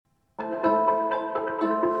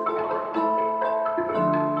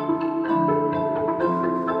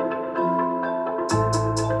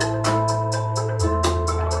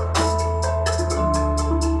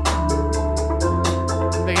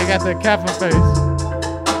got the Kappa face.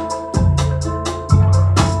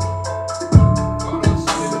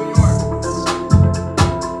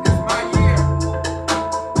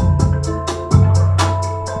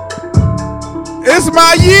 It's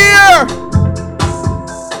my year.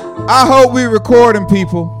 I hope we recording,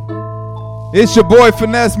 people. It's your boy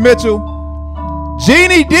Finesse Mitchell.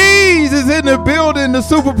 Jeannie D's is in the building, the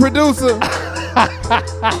super producer.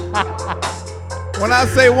 When I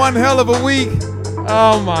say one hell of a week.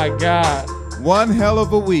 Oh my God. One hell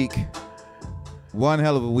of a week. One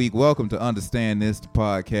hell of a week. Welcome to Understand This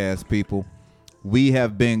podcast, people. We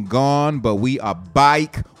have been gone, but we are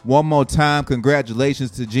back. One more time,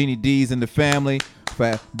 congratulations to Jeannie D's and the family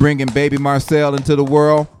for bringing baby Marcel into the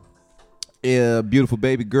world. Yeah, beautiful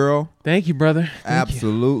baby girl. Thank you, brother.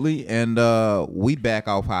 Absolutely. And we back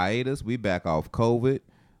off hiatus. We back off COVID.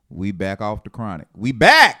 We back off the chronic. We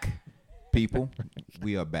back, people.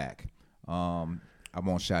 We are back. I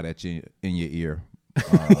won't shout at you in your ear.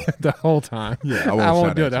 The whole time. Yeah, I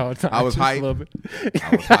won't do it the whole time. I was hyped.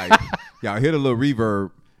 I was hyped. Y'all hear the little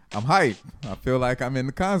reverb. I'm hyped. I feel like I'm in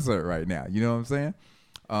the concert right now. You know what I'm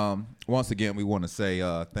saying? Once again, we want to say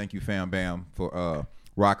thank you, Fam Bam, for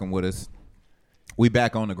rocking with us. We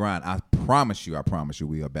back on the grind. I promise you,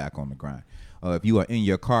 we are back on the grind. If you are in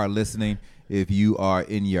your car listening, if you are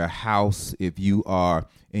in your house, if you are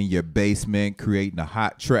in your basement creating a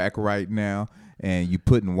hot track right now, and you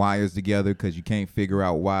putting wires together because you can't figure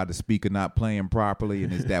out why the speaker not playing properly,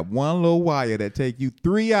 and it's that one little wire that take you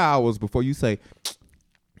 3 hours before you say,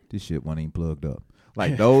 this shit wasn't even plugged up.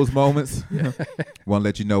 Like those moments, want to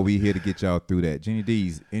let you know we here to get y'all through that. Jeannie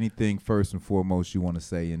D's, anything first and foremost you want to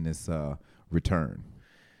say in this return?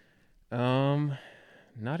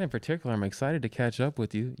 Not in particular. I'm excited to catch up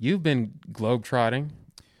with you. You've been globetrotting.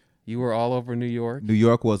 You were all over New York. New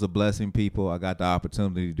York was a blessing, people. I got the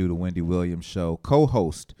opportunity to do the Wendy Williams show,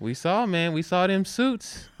 co-host. We saw, man. We saw them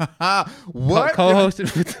suits. What?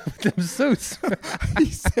 Co-hosted with them suits. He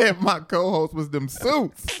said my co-host was them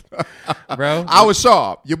suits. Bro. I was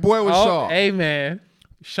sharp. Your boy was sharp. Hey, man.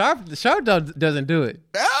 Sharp doesn't do it.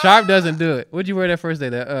 Sharp doesn't do it. What'd you wear that first day?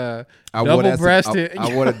 That double-breasted.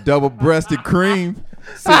 I wore a double-breasted cream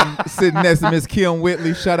sitting next to Miss Kim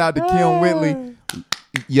Whitley. Shout out to Kim Whitley.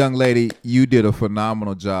 Young lady, you did a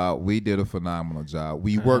phenomenal job. We did a phenomenal job.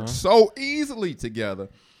 We worked so easily together.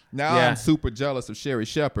 Now I'm super jealous of Sherry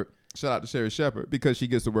Shepard. Shout out to Sherry Shepard because she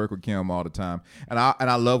gets to work with Kim all the time. And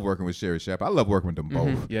I love working with Sherry Shepard. I love working with them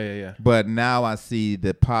both. Yeah. But now I see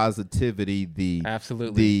the positivity,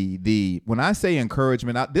 absolutely. When I say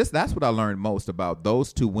encouragement, that's what I learned most about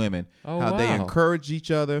those two women, they encourage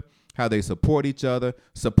each other, how they support each other.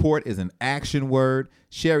 Support is an action word.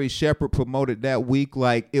 Sherry Shepard promoted that week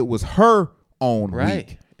like it was her own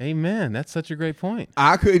week. Amen. That's such a great point.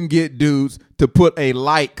 I couldn't get dudes to put a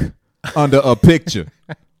like under a picture,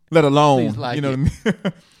 let alone, like you know what I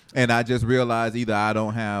mean? And I just realized either I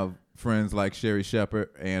don't have friends like Sherry Shepard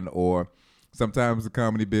or sometimes the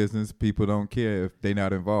comedy business, people don't care if they're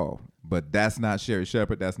not involved. But that's not Sherry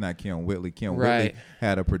Shepard. That's not Kim Whitley. Kim Whitley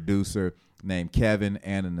had a producer named Kevin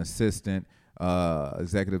and an assistant,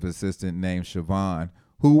 executive assistant named Siobhan,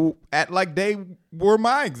 who they were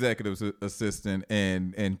my executive assistant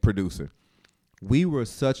and producer. We were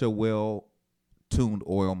such a well-tuned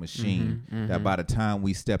oil machine that by the time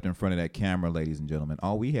we stepped in front of that camera, ladies and gentlemen,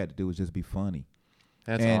 all we had to do was just be funny.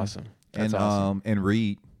 That's awesome. Awesome. And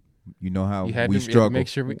read. You know how we struggle.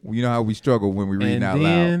 You know how we struggle when we read out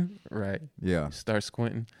loud. Right. Yeah. Start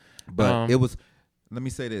squinting. But it was. Let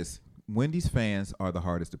me say this. Wendy's fans are the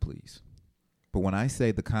hardest to please. But when I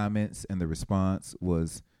say the comments and the response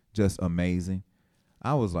was just amazing,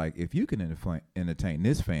 I was like, if you can entertain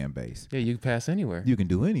this fan base, you can pass anywhere. You can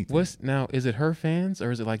do anything. Is it her fans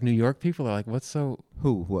or is it like New York people? Or like what's so?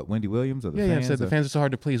 Who? What? Wendy Williams or the fans? Yeah. So the fans are so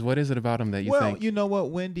hard to please. What is it about them that you think? Well, you know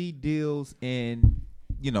what? Wendy deals in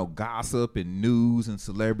gossip and news and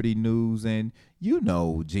celebrity news, and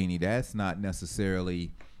Jeannie, that's not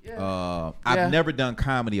necessarily. I've never done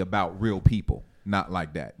comedy about real people. Not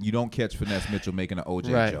like that. You don't catch Finesse Mitchell making an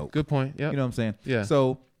OJ joke. Good point. Yep. You know what I'm saying? Yeah.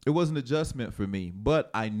 So it was an adjustment for me, but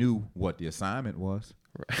I knew what the assignment was.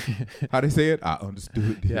 Right. How they say it? I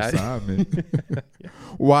understood the assignment.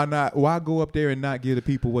 Why not? Why go up there and not give the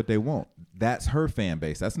people what they want? That's her fan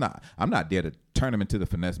base. I'm not there to turn them into the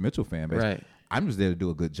Finesse Mitchell fan base. Right. I'm just there to do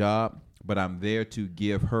a good job, but I'm there to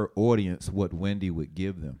give her audience what Wendy would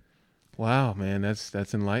give them. Wow, man,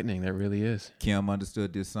 that's enlightening. That really is. Kim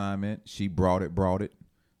understood the assignment. She brought it.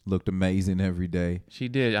 looked amazing every day. She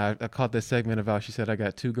did. I caught this segment about, she said, I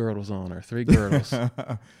got 2 girdles on her, 3 girdles.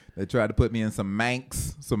 They tried to put me in some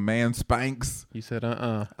Manx, some man spanks. You said,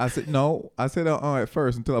 I said, no. I said, at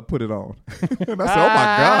first until I put it on. And I said, oh, my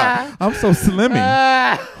God. I'm so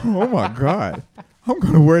slimming. Oh, my God. I'm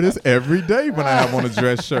going to wear this every day when I have on a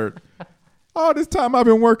dress shirt. All this time I've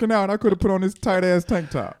been working out, I could have put on this tight-ass tank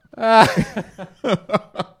top.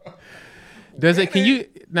 Does it?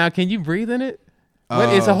 Can you breathe in it?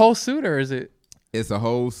 What, it's a whole suit, or is it? It's a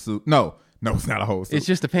whole suit. No, it's not a whole suit. It's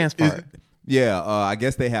just the pants part. Yeah, I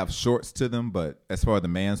guess they have shorts to them, but as far as the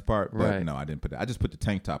man's part, but right. No, I didn't put that. I just put the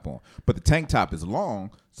tank top on. But the tank top is long,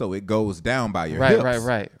 so it goes down by your hips.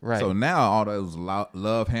 Right. So now all those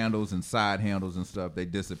love handles and side handles and stuff, they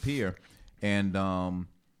disappear. And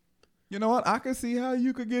you know what? I can see how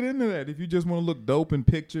you could get into that if you just want to look dope in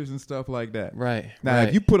pictures and stuff like that. Right. Now,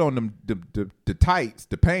 if you put on them the tights,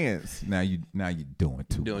 the pants, now you're doing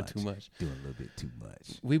too much. Doing a little bit too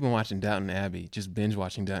much. We've been watching Downton Abbey, just binge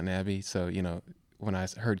watching Downton Abbey. So, when I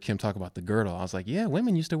heard Kim talk about the girdle, I was like, yeah,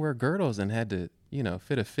 women used to wear girdles and had to,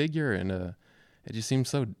 fit a figure, and it just seems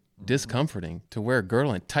so discomforting to wear a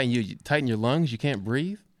girdle and tighten your lungs. You can't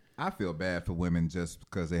breathe. I feel bad for women just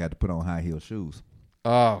because they had to put on high heel shoes.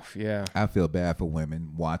 Oh, yeah. I feel bad for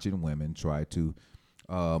women watching women try to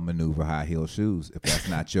maneuver high heel shoes if that's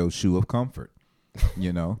not your shoe of comfort,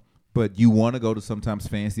 But you want to go to sometimes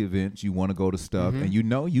fancy events. You want to go to stuff, and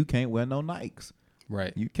you can't wear no Nikes.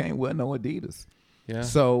 Right. You can't wear no Adidas. Yeah.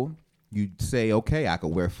 So you say, okay, I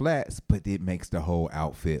could wear flats, but it makes the whole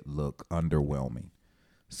outfit look underwhelming.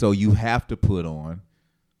 So you have to put on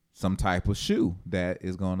some type of shoe that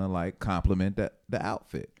is going to complement the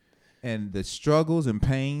outfit. And the struggles and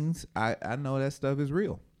pains, I know that stuff is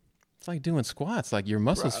real. It's like doing squats. Like your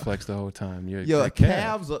muscles flex the whole time. Your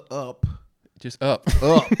calves are up. Just up.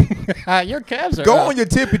 Your calves are Go up. on your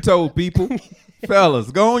tippy toes, people. Fellas,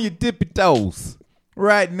 go on your tippy toes.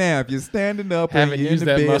 Right now, if you're standing up Haven't and you're in used the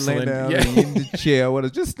that bed, muscle laying in- down, yeah. and you're in the chair,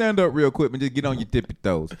 whatever, just stand up real quick and just get on your tippy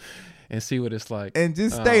toes. And see what it's like. And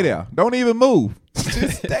just stay there. Don't even move.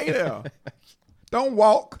 Just stay there. Don't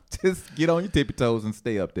walk. Just get on your tippy toes and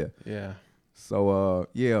stay up there. Yeah. So,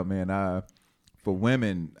 yeah, man, for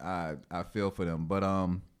women, I feel for them. But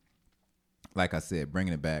like I said,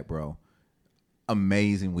 bringing it back, bro,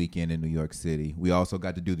 amazing weekend in New York City. We also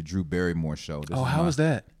got to do the Drew Barrymore show. How was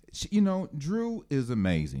that? Drew is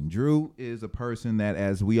amazing. Drew is a person that,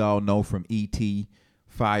 as we all know from E.T.,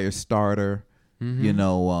 Firestarter,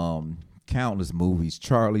 countless movies,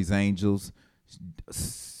 Charlie's Angels,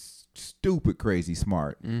 stupid, crazy,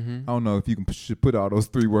 smart. I don't know if you should put all those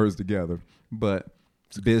 3 words together, but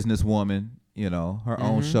businesswoman, her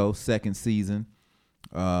own show, second season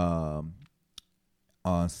on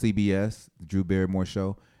CBS, the Drew Barrymore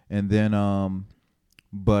show. And then, I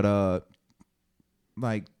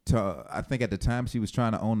think at the time she was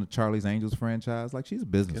trying to own the Charlie's Angels franchise. Like, she's a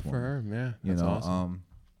businesswoman. Good for her, yeah. That's awesome.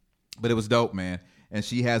 But it was dope, man. And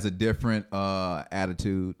she has a different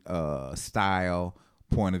attitude, style,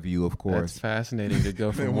 point of view, of course. That's fascinating to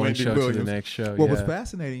go from one Wendy show Williams. to the next show. What was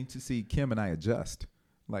fascinating to see Kim and I adjust.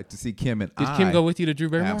 Like, to see Kim and Did Kim go with you to Drew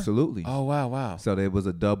Barrymore? Absolutely. Oh, wow. So there was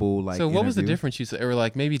a double, So what was the interview. difference you said?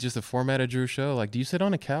 Or maybe just the format of Drew's show? Like, do you sit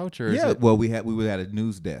on a couch or is it? Well, we had a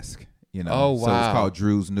news desk, Oh, wow. So it's called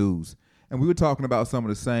Drew's News. And we were talking about some of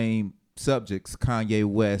the same subjects, Kanye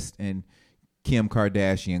West and Kim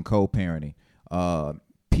Kardashian co-parenting,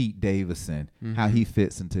 Pete Davidson, how he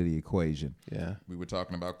fits into the equation. Yeah. We were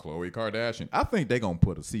talking about Khloe Kardashian. I think they're going to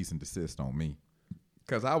put a cease and desist on me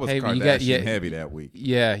because I was Hey, but Kardashian heavy that week.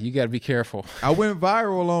 Yeah, you got to be careful. I went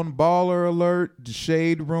viral on Baller Alert, The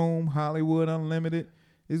Shade Room, Hollywood Unlimited.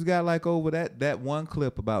 It's got over that one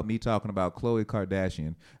clip about me talking about Khloe Kardashian.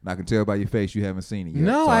 And I can tell by your face you haven't seen it yet.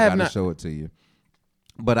 No, so I have gotta not. show it to you.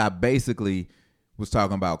 But I basically was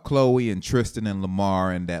talking about Khloe and Tristan and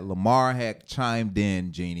Lamar, and that Lamar had chimed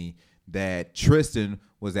in, Jeannie, that Tristan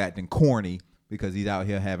was acting corny because he's out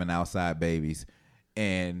here having outside babies.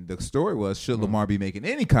 And the story was, should Lamar be making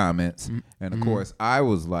any comments? And, of course, I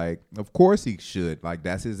was like, of course he should. Like,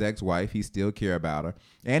 that's his ex-wife. He still care about her.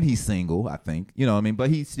 And he's single, I think. You know what I mean? But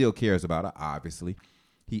he still cares about her, obviously.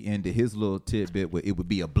 He ended his little tidbit where it would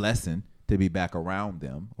be a blessing to be back around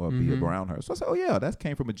them or be around her. So I said, oh, yeah, that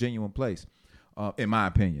came from a genuine place, in my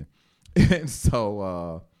opinion. And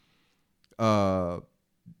so to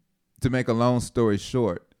make a long story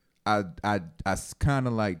short, I kind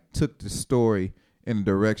of took the story in a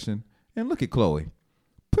direction. And look at Khloe.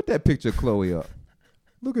 Put that picture of Khloe up.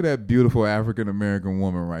 Look at that beautiful African-American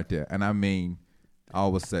woman right there. And I mean,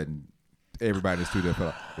 all of a sudden, everybody in the studio fell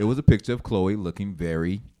out. It was a picture of Khloe looking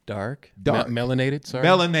very Dark. Dark. Melanated, sorry.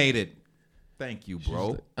 Melanated. Thank you,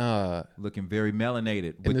 bro. Uh, Looking very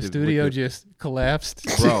melanated. and the studio just collapsed.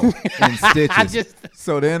 bro, in stitches.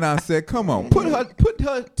 So then I said, "Come on, put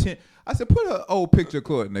her." I said, "Put her old picture,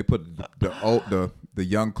 Chloe." And they put the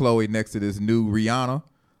young Chloe next to this new Rihanna.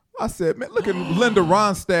 I said, "Man, look at Linda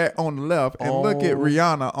Ronstadt on the left, and look at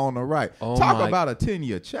Rihanna on the right. Talk about a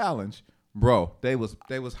 10-year challenge, bro." They was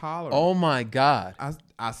hollering. Oh my God.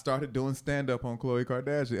 I started doing stand up on Khloe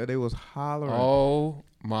Kardashian, and they was hollering. Oh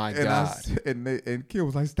my God. And Kim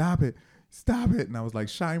was like, "Stop it. Stop it." And I was like,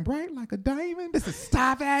 "Shine bright like a diamond." This is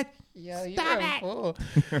stop it. Stop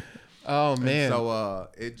it. Oh man. And so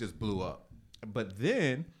it just blew up. But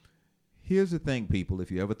then here's the thing, people,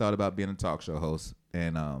 if you ever thought about being a talk show host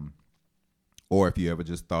and or if you ever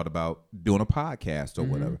just thought about doing a podcast or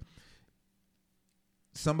whatever,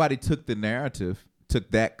 somebody took the narrative,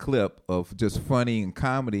 took that clip of just funny and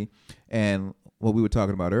comedy, and what we were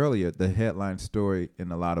talking about earlier, the headline story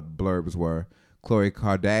in a lot of blurbs were Khloe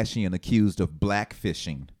Kardashian accused of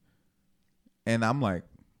blackfishing. And I'm like,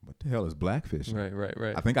 what the hell is blackfishing?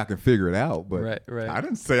 Right. I think I can figure it out, but Right. I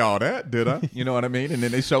didn't say all that, did I? You know what I mean? And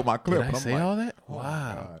then they showed my clip. Did I and I'm say like, all that? oh,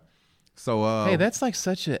 Wow. God. So Hey, that's like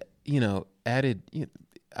such a, added,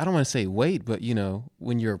 I don't want to say weight, but,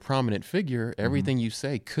 when you're a prominent figure, everything you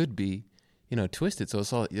say could be, twisted.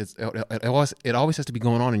 So it always has to be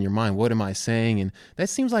going on in your mind. What am I saying? And that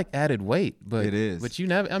seems like added weight, but it is. But you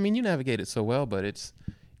navigate it so well, but it's,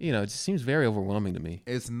 it just seems very overwhelming to me.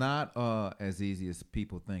 It's not as easy as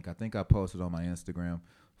people think. I think I posted on my Instagram.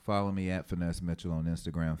 Follow me at Finesse Mitchell on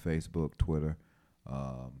Instagram, Facebook, Twitter.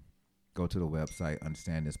 Go to the website,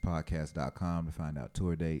 understandthispodcast.com to find out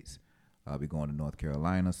tour dates. I'll be going to North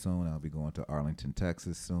Carolina soon. I'll be going to Arlington,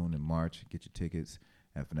 Texas soon in March. Get your tickets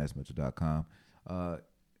at finessemitchell.com.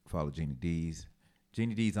 Follow Jeannie D's.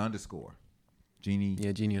 Jeannie D's _ Jeannie.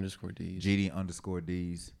 Yeah, Jeannie _D's. Jeannie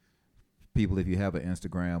 _D's. People, if you have an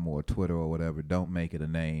Instagram or Twitter or whatever, don't make it a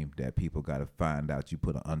name that people got to find out you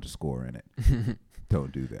put an underscore in it.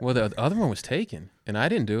 Don't do that. Well, the other one was taken, and I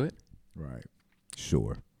didn't do it. Right.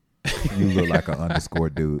 Sure. You look like an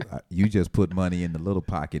underscore dude. You just put money in the little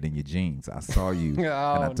pocket in your jeans. I saw you, and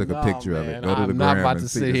I took a picture of it. Go to the I'm not gram about and to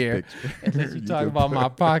see sit this here picture. unless you talk about my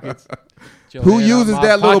pockets. Who uses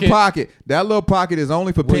that little pocket? That little pocket is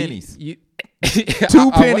only for pennies. 2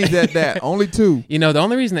 pennies at that. Only 2. The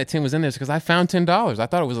only reason that 10 was in there is because I found $10. I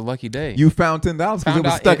thought it was a lucky day. You found $10 because it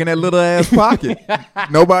was stuck in that little ass pocket.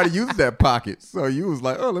 Nobody uses that pocket, so you was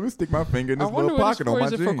like, "Oh, let me stick my finger in this little pocket on my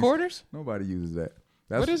jeans." Is it for quarters? Nobody uses that.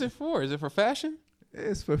 What is it for? Is it for fashion?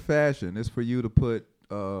 It's for fashion. It's for you to put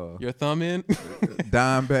your thumb in,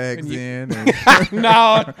 dime bags in. And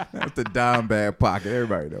no, that's the dime bag pocket.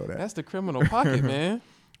 Everybody know that. That's the criminal pocket, man.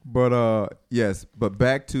 But yes. But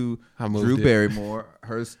back to Drew Barrymore.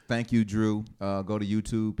 Thank you, Drew. Go to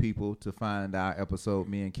YouTube, people, to find our episode.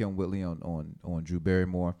 Me and Kim Whitley on Drew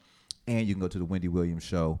Barrymore, and you can go to the Wendy Williams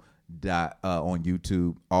Show on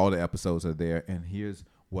YouTube. All the episodes are there. And here's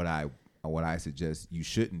what I suggest you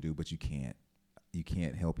shouldn't do, but you can't. You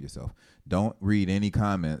can't help yourself. Don't read any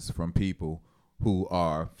comments from people who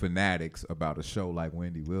are fanatics about a show like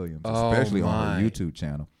Wendy Williams, especially on her YouTube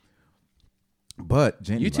channel. But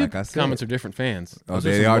Jenny, YouTube like I said, comments are different fans.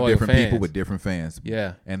 They are different people with different fans.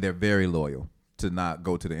 Yeah, and they're very loyal to not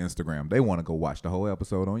go to the Instagram. They want to go watch the whole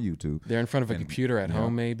episode on YouTube. They're in front of a computer at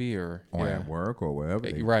home, maybe, or at work or wherever.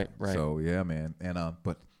 Right. So yeah, man. And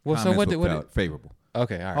but so what? Favorable.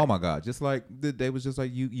 Okay, all right. Oh my God! Just like they was just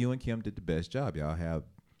like you and Kim did the best job. Y'all have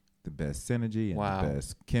the best synergy and the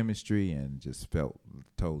best chemistry, and just felt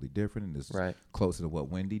totally different. And this is closer to what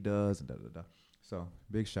Wendy does, and So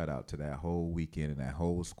big shout out to that whole weekend and that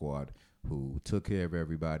whole squad who took care of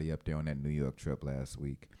everybody up there on that New York trip last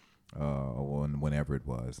week, or whenever it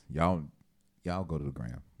was. Y'all go to the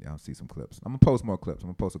gram. Y'all see some clips. I'm gonna post more clips. I'm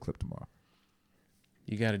gonna post a clip tomorrow.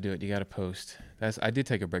 You got to do it. You got to post. I did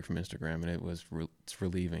take a break from Instagram, and it's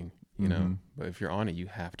relieving, you know. But if you're on it, you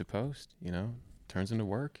have to post. Turns into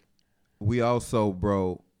work. We also,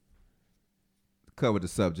 bro, covered the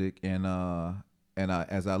subject, and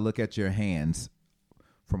as I look at your hands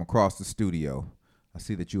from across the studio, I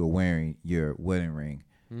see that you are wearing your wedding ring,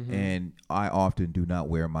 and I often do not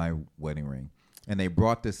wear my wedding ring. And they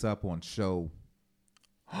brought this up on show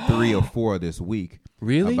 3 or 4 this week.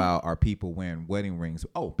 Really? About our people wearing wedding rings.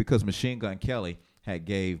 Oh, because Machine Gun Kelly had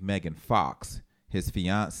gave Megan Fox, his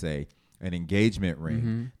fiance, an engagement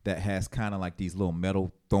ring that has kind of like these little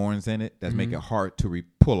metal thorns in it that make it hard to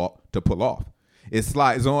pull off. It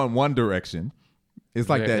slides on one direction. It's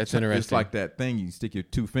like that. It's like that thing you stick your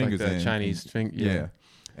 2 fingers like in. Chinese finger. Yeah.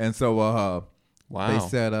 And so Wow. They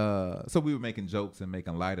said, so we were making jokes and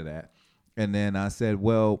making light of that. And then I said,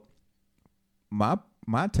 well, my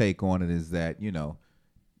take on it is that,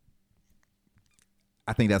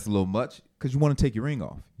 I think that's a little much because you want to take your ring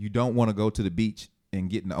off. You don't want to go to the beach and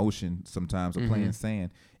get in the ocean sometimes or playing sand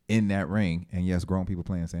in that ring. And yes, grown people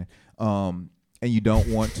playing sand. And you don't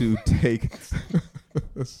want to take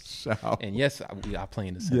a shower. And yes, I play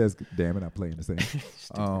in the sand. Yes, damn it, I play in the sand.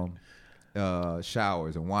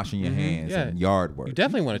 Showers and washing your hands and yard work. You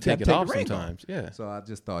definitely want to take it off sometimes. Yeah. So I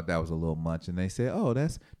just thought that was a little much. And they said, oh,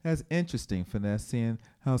 that's interesting, Finesse, seeing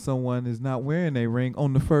how someone is not wearing a ring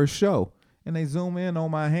on the first show. And they zoom in on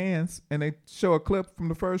my hands and they show a clip from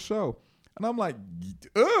the first show. And I'm like,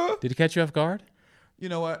 Did it catch you off guard? You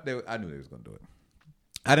know what? I knew they was going to do it.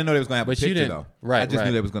 I didn't know they was going to have a picture, though. Right, I just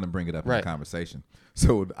knew they was going to bring it up in the conversation.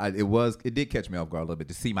 So it did catch me off guard a little bit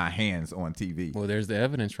to see my hands on TV. Well, there's the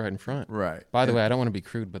evidence right in front. Right. By the way, I don't want to be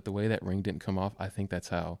crude, but the way that ring didn't come off, I think that's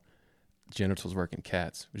how genitals work in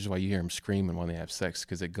cats, which is why you hear them screaming when they have sex,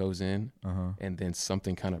 because it goes in and then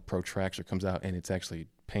something kind of protracts or comes out, and it's actually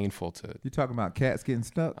painful to. You talking about cats getting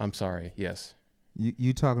stuck? I'm sorry. Yes.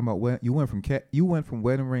 You talking about you went from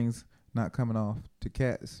wedding rings not coming off to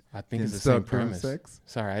cats. I think it's the same premise. Sex?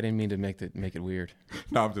 Sorry, I didn't mean to make it weird.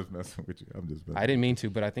 No, I'm just messing with you. I didn't mean to,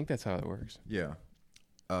 but I think that's how it works. Yeah.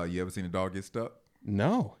 You ever seen a dog get stuck?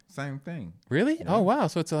 No. Same thing. Really? Yeah. Oh wow.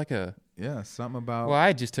 So it's like something about. Well,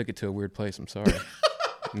 I just took it to a weird place. I'm sorry.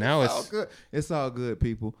 Now it's all good. It's all good,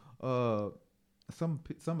 people.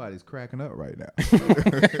 Somebody's cracking up right now.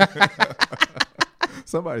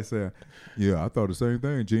 Somebody said, "Yeah, I thought the same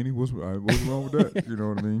thing, Jeannie. What's wrong with that? You know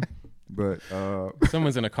what I mean?" But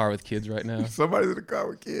someone's in a car with kids right now. Somebody's in a car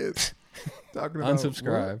with kids. Talking about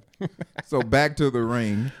unsubscribe. So back to the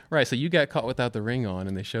ring. Right. So you got caught without the ring on,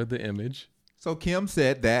 and they showed the image. So Kim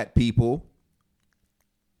said that the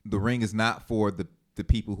ring is not for the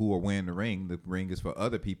people who are wearing the ring. The ring is for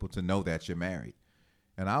other people to know that you're married.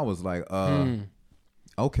 And I was like,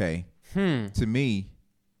 okay. To me,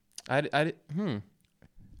 I'm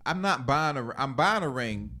not buying I'm buying a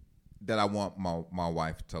ring that I want my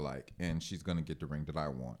wife to like, and she's gonna get the ring that I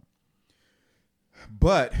want.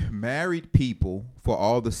 But married people, for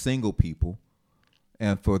all the single people,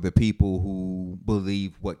 and for the people who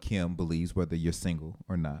believe what Kim believes, whether you're single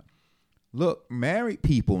or not, look, married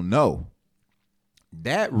people know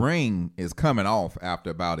that ring is coming off after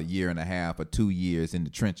about a year and a half or 2 years in the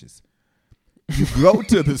trenches. You go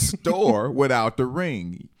to the store without the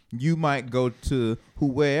ring. You might go to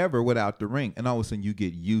wherever without the ring, and all of a sudden you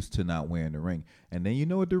get used to not wearing the ring. And then you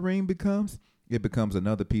know what the ring becomes? It becomes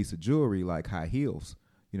another piece of jewelry like high heels.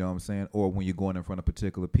 You know what I'm saying? Or when you're going in front of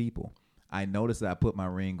particular people. I noticed that I put my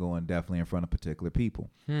ring on definitely in front of particular people.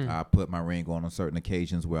 I put my ring on certain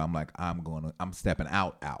occasions where I'm like, I'm stepping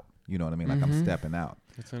out. You know what I mean? Like I'm stepping out.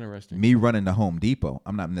 That's interesting. Me running to Home Depot,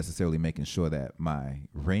 I'm not necessarily making sure that my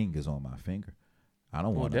ring is on my finger. I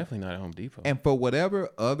don't want to. Definitely not at Home Depot. And for whatever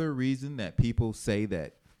other reason that people say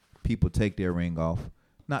that people take their ring off,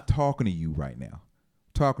 not talking to you right now.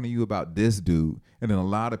 Talking to you about this dude. And then a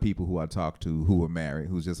lot of people who I talk to who are married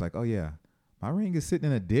who's just like, oh yeah, my ring is sitting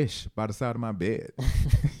in a dish by the side of my bed.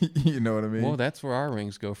 You know what I mean? Well, that's where our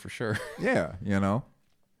rings go for sure. Yeah, you know.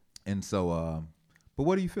 And so, but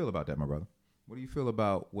what do you feel about that, my brother? What do you feel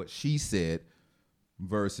about what she said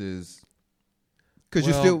versus, because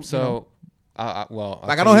you're still, so, I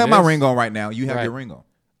don't have my ring on right now. You have your ring on.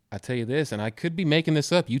 I tell you this, and I could be making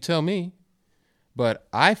this up. You tell me. But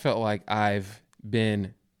I felt like I've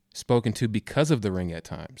been spoken to because of the ring at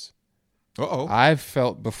times. I've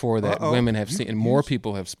felt before that women have seen, and more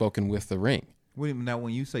people have spoken with the ring. Wait a minute, now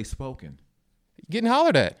when you say spoken, getting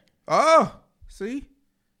hollered at. Oh, see.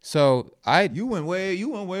 So you went way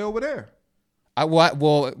over there.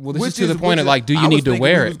 This is to the point of like, do you need to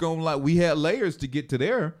wear it? We had layers to get to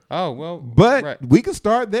there. Oh well, but we can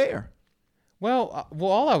start there. Well,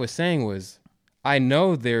 all I was saying was, I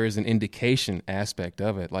know there is an indication aspect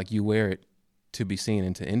of it, like you wear it to be seen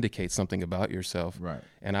and to indicate something about yourself. Right.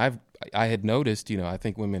 And I had noticed, I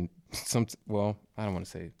think women, I don't want to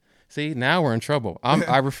say. See, now we're in trouble.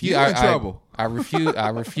 I refuse. I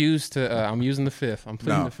refuse to. I'm using the fifth. I'm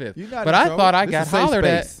pleading the fifth. But I thought I got hollered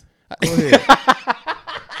at. Go ahead.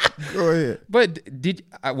 Go ahead. But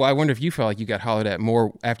I wonder if you felt like you got hollered at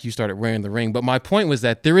more after you started wearing the ring. But my point was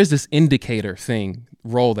that there is this indicator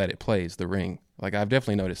role that it plays, the ring. Like I've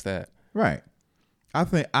definitely noticed that. Right. I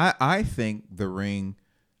think the ring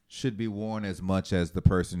should be worn as much as the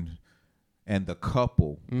person and the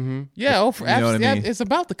couple. Mm-hmm. Yeah. You know what I mean? It's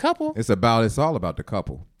about the couple. It's all about the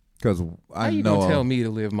couple. Because how you gonna tell me to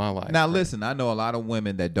live my life? Now listen, I know a lot of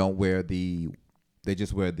women that don't wear they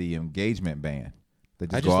just wear the engagement band.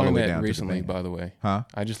 They I just just go all the learned way that down recently, to the band. by the way. Huh?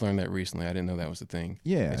 I just learned that recently. I didn't know that was a thing.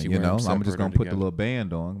 Yeah, that you wear them know, I'm just separate or gonna put the together. little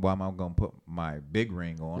band on. Why am I gonna put my big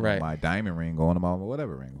ring on, or Right. my diamond ring on, or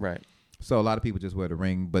whatever ring? Right. So a lot of people just wear the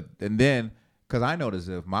ring, and then because I noticed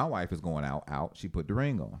if my wife is going out, she put the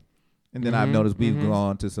ring on, and then I've noticed we've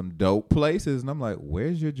gone to some dope places, and I'm like,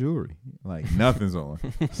 "Where's your jewelry?" Like nothing's on.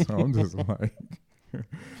 So I'm just like,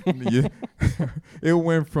 yeah. It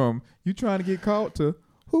went from you trying to get caught to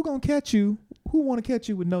who gonna catch you? Who want to catch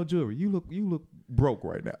you with no jewelry? You look broke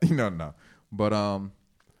right now. No. But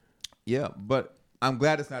yeah. But I'm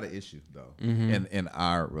glad it's not an issue though in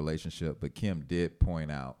our relationship. But Kim did point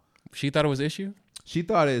out She thought it was an issue? she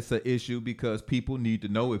thought it's an issue because people need to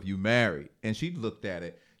know if you married, and she looked at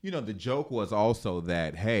it. You know, the joke was also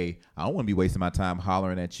that, hey, I don't want to be wasting my time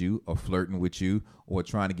hollering at you or flirting with you or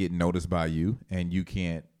trying to get noticed by you, and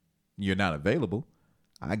you're not available.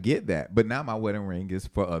 I get that. But now my wedding ring is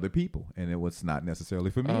for other people, and it was not necessarily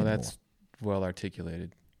for me anymore. That's well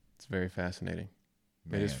articulated. It's very fascinating.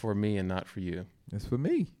 Man, It is for me and not for you. it's for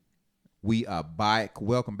me. We are back.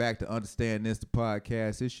 Welcome back to Understand This, the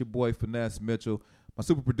podcast. It's your boy, Finesse Mitchell. My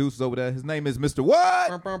super producer's over there. His name is Mr. What?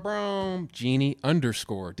 Genie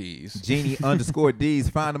 _D's. Genie _D's.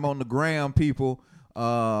 Find him on the gram, people.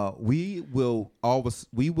 We will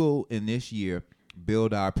in this year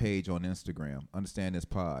build our page on Instagram. Understand This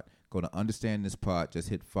Pod. Go to Understand This Pod. Just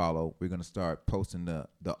hit follow. We're gonna start posting the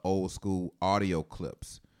old school audio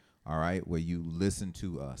clips. All right, where you listen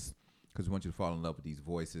to us, because we want you to fall in love with these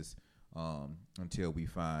voices. Until we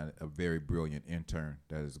find a very brilliant intern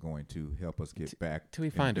that is going to help us get back. Till we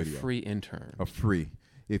find a free intern. A free.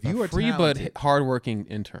 If you are free talented, but hardworking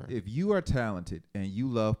intern. if you are talented and you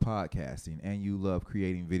love podcasting and you love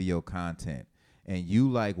creating video content and you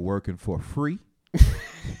like working for free,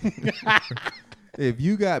 if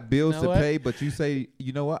you got bills You know to what? pay, but you say,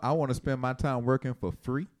 you know what, I want to spend my time working for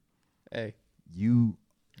free, Hey, you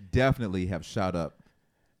definitely have shot up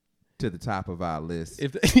to the top of our list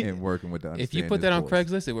in working with the if you put that on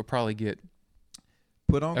Craigslist, it would probably get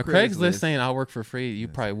Put on a Craigslist saying I'll work for free. You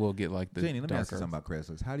probably will get like the Jenny, let me ask darker. you something about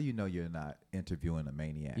Craigslist. How do you know you're not interviewing a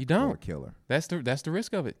maniac You don't. or a killer? That's the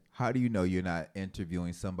risk of it. How do you know you're not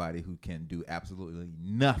interviewing somebody who can do absolutely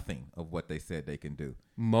nothing of what they said they can do?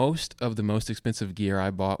 Most of the most expensive gear I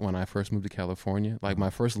bought when I first moved to California, like my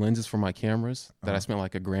first lenses for my cameras that I spent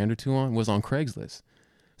like $1,000 or $200 on, was on Craigslist.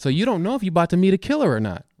 So you don't know if you're about to meet a killer or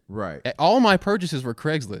not. Right. All my purchases were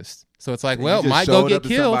Craigslist. So it's like, You well, just might go showed get up to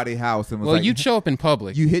killed. somebody's house and was Well, like, you'd show up in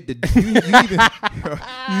public. you hit the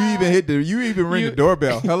you even ring the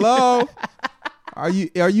doorbell. Hello? Are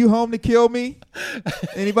you home to kill me?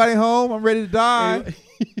 Anybody home? I'm ready to die.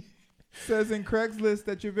 Says in Craigslist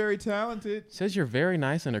that you're very talented. Says you're very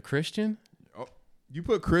nice and a Christian. Oh, you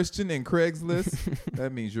put Christian in Craigslist,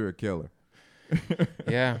 that means you're a killer.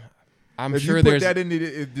 Yeah. I'm If sure you put there's that in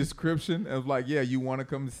the description of like, yeah, you want to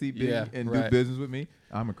come to see me and do business with me,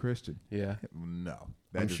 I'm a Christian. Yeah. No.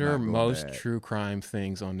 That I'm does sure not go most bad. true crime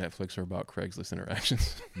things on Netflix are about Craigslist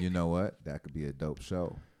interactions. You know what? That could be a dope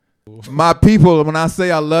show. My people, when I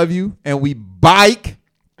say I love you and we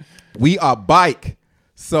are bike.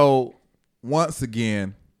 So once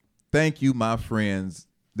again, thank you, my friends.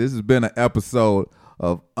 This has been an episode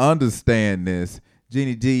of Understand This.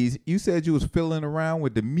 Jenny D's, you said you was fiddling around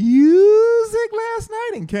with the music last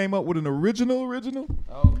night and came up with an original.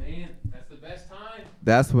 Oh, man. That's the best time.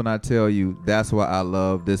 That's when I tell you, that's why I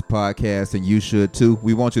love this podcast, and you should too.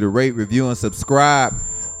 We want you to rate, review, and subscribe.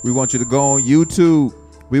 We want you to go on YouTube.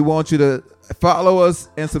 We want you to follow us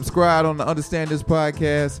and subscribe on the Understand This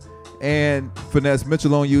podcast and Finesse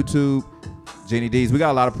Mitchell on YouTube. Jenny D's, we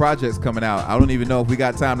got a lot of projects coming out. I don't even know if we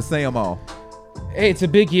got time to say them all. Hey, it's a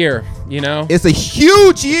big year, you know? It's a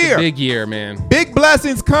huge year. Big year, man. Big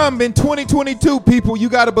blessings come in 2022, people. You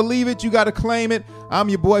got to believe it. You got to claim it. I'm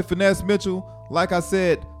your boy, Finesse Mitchell. Like I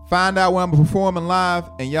said, find out when I'm performing live,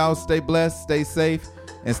 and y'all stay blessed, stay safe,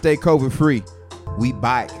 and stay COVID-free. We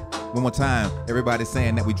bike. One more time. Everybody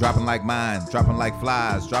saying that we dropping like mines, dropping like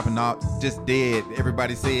flies, dropping out just dead.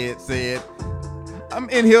 Everybody said. I'm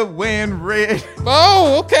in here wearing red.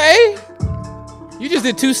 Oh, okay. You just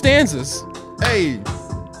did 2 stanzas. Hey,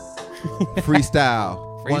 freestyle.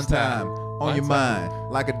 One Freestyle. time on One your time.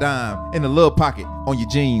 mind, like a dime in the little pocket on your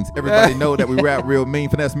jeans. Everybody know that we rap real mean.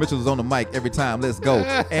 Finesse Mitchell's on the mic every time. Let's go.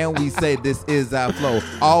 And we say this is our flow.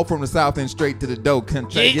 All from the south and straight to the dough. Trying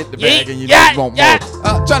to get the bag and you know we want more.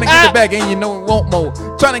 Trying to get the bag and you know we want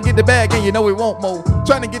more. Trying to get the bag and you know we want more.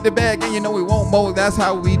 Trying to get the bag and you know we want more. That's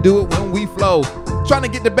how we do it when we flow. Trying to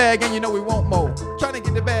get the bag and you know we want more. Trying to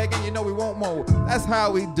get the bag and you know we want more. That's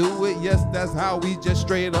how we do it. Yes, that's how we just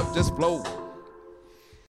straight up just flow.